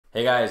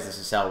Hey guys, this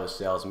is Sal with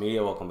Sales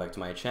Media. Welcome back to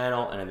my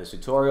channel, and in this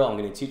tutorial I'm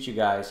going to teach you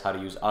guys how to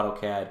use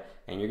AutoCAD,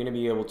 and you're going to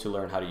be able to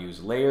learn how to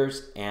use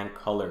layers and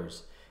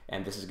colors.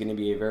 And this is going to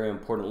be a very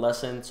important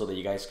lesson so that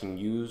you guys can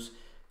use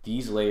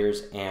these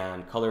layers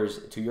and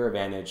colors to your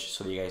advantage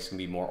so that you guys can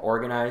be more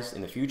organized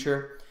in the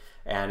future.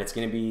 And it's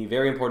going to be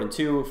very important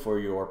too for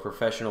your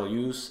professional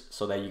use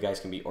so that you guys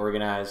can be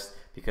organized,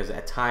 because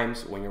at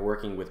times when you're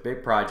working with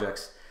big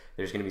projects,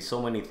 there's going to be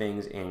so many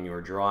things in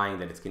your drawing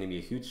that it's going to be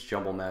a huge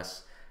jumble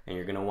mess. And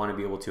you're going to want to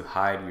be able to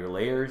hide your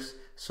layers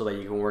so that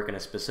you can work in a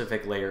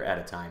specific layer at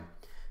a time.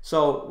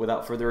 So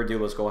without further ado,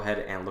 let's go ahead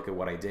and look at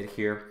what I did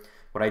here.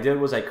 What I did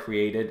was I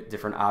created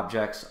different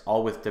objects,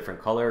 all with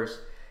different colors.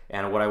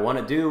 And what I want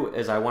to do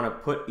is I want to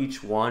put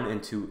each one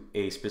into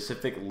a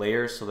specific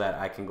layer so that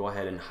I can go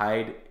ahead and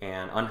hide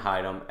and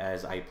unhide them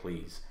as I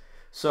please.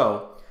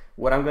 So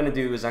what I'm going to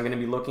do is I'm going to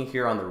be looking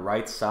here on the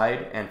right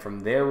side, and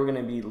from there we're going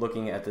to be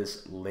looking at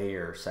this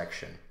layer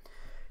section.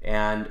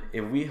 And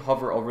if we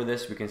hover over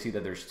this, we can see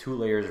that there's two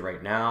layers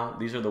right now.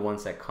 These are the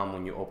ones that come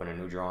when you open a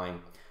new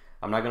drawing.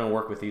 I'm not going to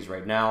work with these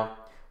right now.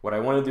 What I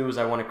want to do is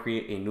I want to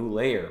create a new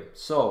layer.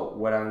 So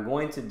what I'm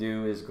going to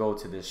do is go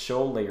to this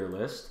show layer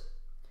list,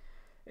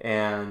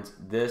 and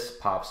this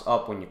pops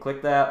up when you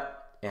click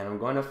that, and I'm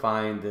going to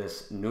find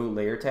this new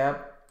layer tab.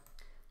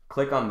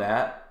 Click on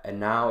that, and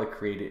now it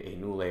created a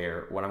new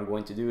layer. What I'm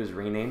going to do is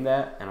rename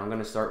that, and I'm going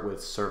to start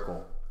with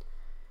circle.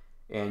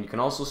 And you can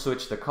also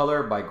switch the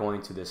color by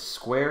going to this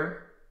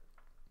square.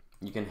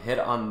 You can hit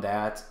on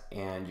that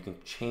and you can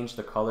change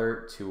the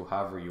color to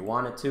however you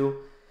want it to.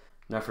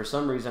 Now for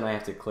some reason I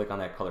have to click on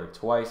that color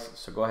twice,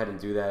 so go ahead and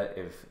do that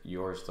if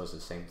yours does the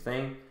same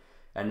thing.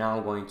 And now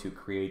I'm going to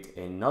create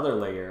another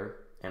layer,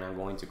 and I'm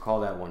going to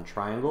call that one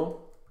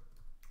triangle,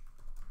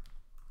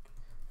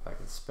 if I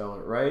can spell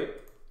it right.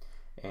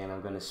 And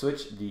I'm going to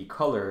switch the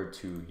color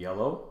to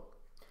yellow.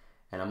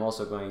 And I'm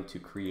also going to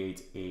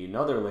create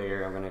another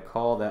layer. I'm going to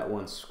call that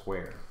one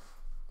square.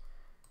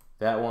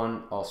 That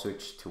one I'll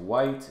switch to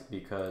white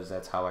because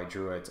that's how I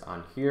drew it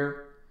on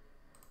here.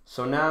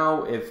 So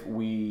now if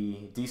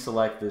we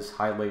deselect this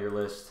hide layer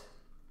list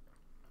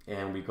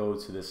and we go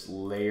to this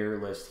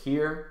layer list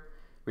here,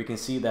 we can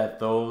see that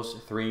those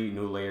three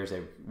new layers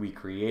that we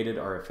created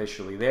are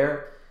officially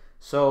there.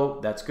 So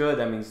that's good.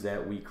 That means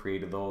that we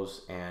created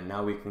those, and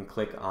now we can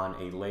click on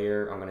a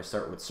layer. I'm going to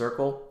start with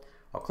circle.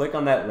 I'll click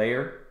on that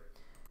layer.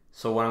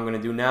 So what I'm going to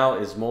do now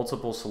is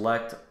multiple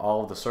select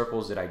all of the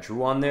circles that I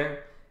drew on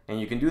there, and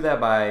you can do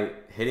that by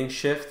hitting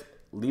shift,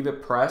 leave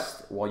it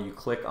pressed while you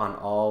click on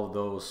all of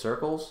those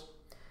circles,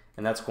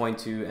 and that's going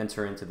to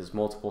enter into this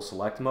multiple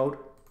select mode.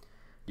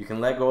 You can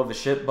let go of the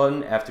shift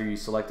button after you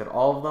selected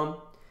all of them,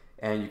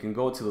 and you can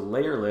go to the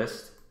layer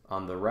list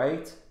on the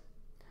right,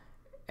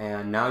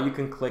 and now you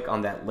can click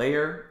on that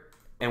layer,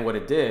 and what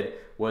it did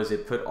was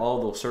it put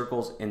all those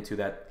circles into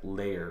that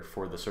layer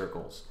for the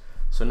circles.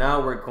 So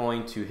now we're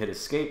going to hit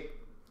escape,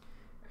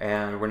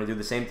 and we're going to do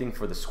the same thing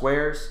for the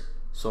squares.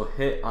 So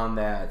hit on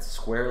that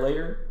square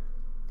layer,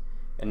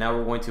 and now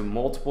we're going to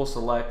multiple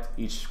select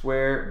each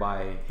square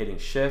by hitting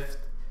shift,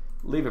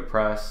 leave it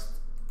pressed,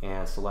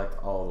 and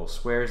select all those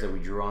squares that we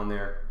drew on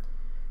there.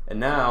 And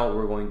now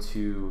we're going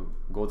to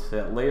go to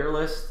that layer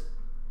list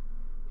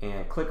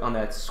and click on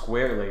that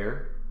square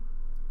layer,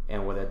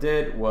 and what that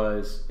did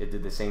was it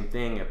did the same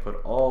thing. It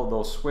put all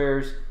those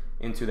squares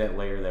into that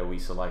layer that we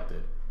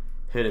selected.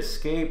 Hit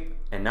escape,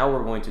 and now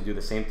we're going to do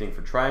the same thing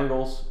for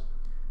triangles.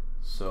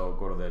 So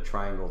go to the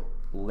triangle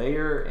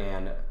layer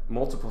and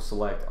multiple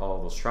select all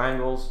of those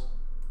triangles.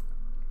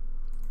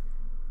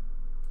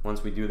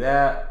 Once we do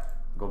that,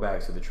 go back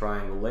to the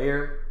triangle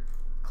layer,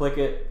 click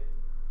it,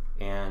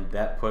 and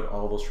that put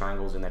all those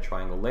triangles in that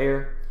triangle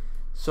layer.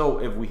 So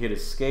if we hit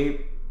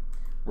escape,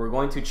 we're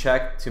going to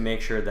check to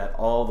make sure that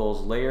all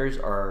those layers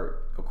are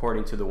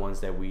according to the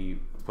ones that we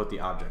put the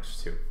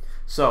objects to.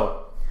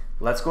 So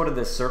let's go to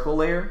this circle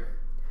layer.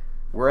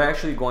 We're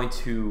actually going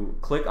to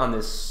click on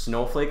this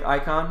snowflake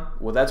icon.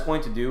 What that's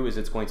going to do is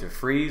it's going to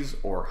freeze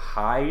or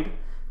hide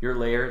your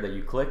layer that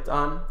you clicked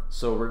on.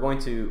 So we're going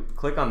to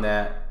click on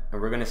that,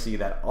 and we're going to see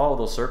that all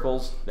those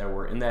circles that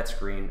were in that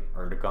screen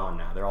are gone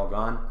now. They're all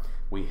gone.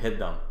 We hid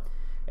them.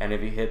 And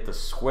if you hit the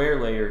square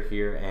layer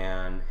here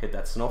and hit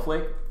that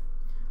snowflake,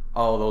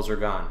 all those are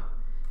gone.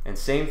 And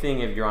same thing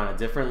if you're on a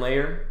different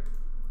layer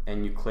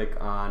and you click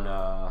on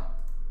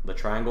the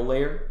triangle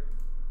layer,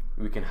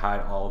 we can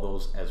hide all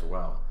those as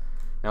well.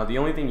 Now the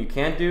only thing you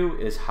can't do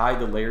is hide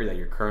the layer that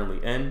you're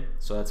currently in,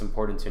 so that's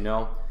important to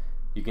know.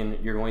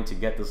 You're going to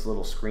get this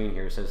little screen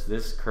here. It says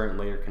this current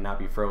layer cannot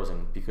be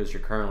frozen because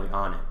you're currently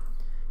on it.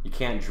 You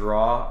can't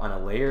draw on a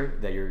layer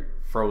that you're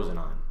frozen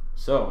on.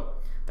 So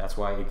that's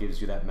why it gives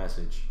you that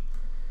message.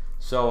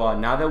 So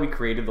now that we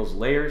created those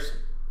layers,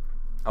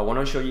 I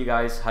want to show you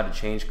guys how to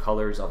change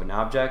colors of an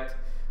object.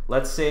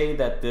 Let's say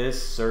that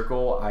this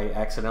circle, I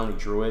accidentally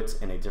drew it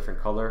in a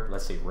different color,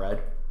 let's say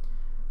red.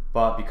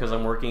 But because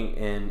I'm working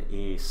in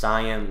a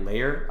cyan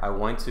layer, I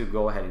want to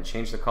go ahead and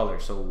change the color.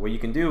 So what you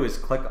can do is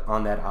click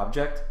on that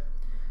object,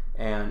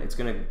 and it's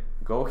going to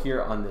go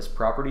here on this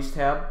properties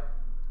tab,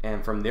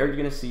 And from there, you're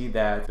going to see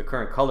that the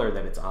current color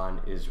that it's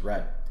on is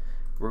red.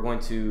 We're going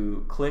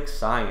to click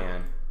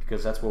cyan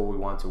because that's what we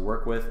want to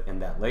work with in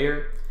that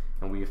layer.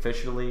 And we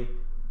officially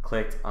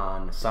clicked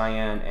on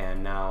cyan,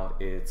 and now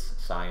it's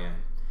cyan.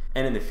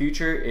 And in the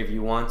future, if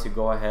you want to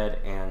go ahead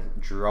and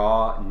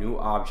draw new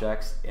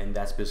objects in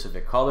that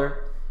specific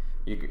color,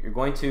 you're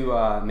going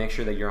to make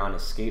sure that you're on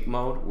escape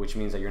mode, which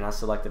means that you're not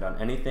selected on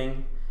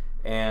anything.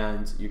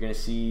 And you're going to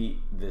see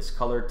this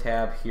color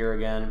tab here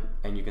again,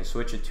 and you can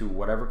switch it to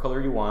whatever color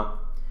you want.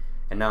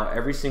 And now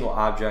every single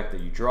object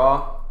that you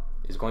draw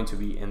is going to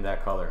be in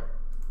that color.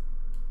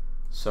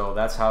 So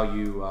that's how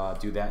you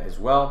do that as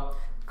well.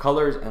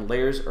 Colors and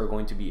layers are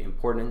going to be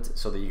important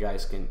so that you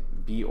guys can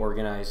be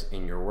organized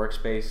in your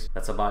workspace.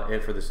 That's about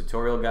it for this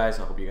tutorial, guys.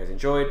 I hope you guys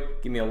enjoyed.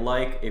 Give me a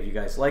like if you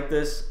guys like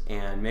this,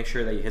 and make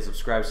sure that you hit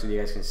subscribe so you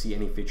guys can see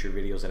any future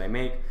videos that I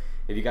make.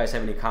 If you guys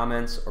have any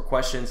comments or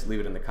questions, leave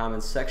it in the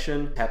comments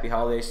section. Happy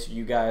holidays to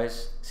you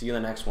guys. See you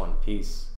in the next one. Peace.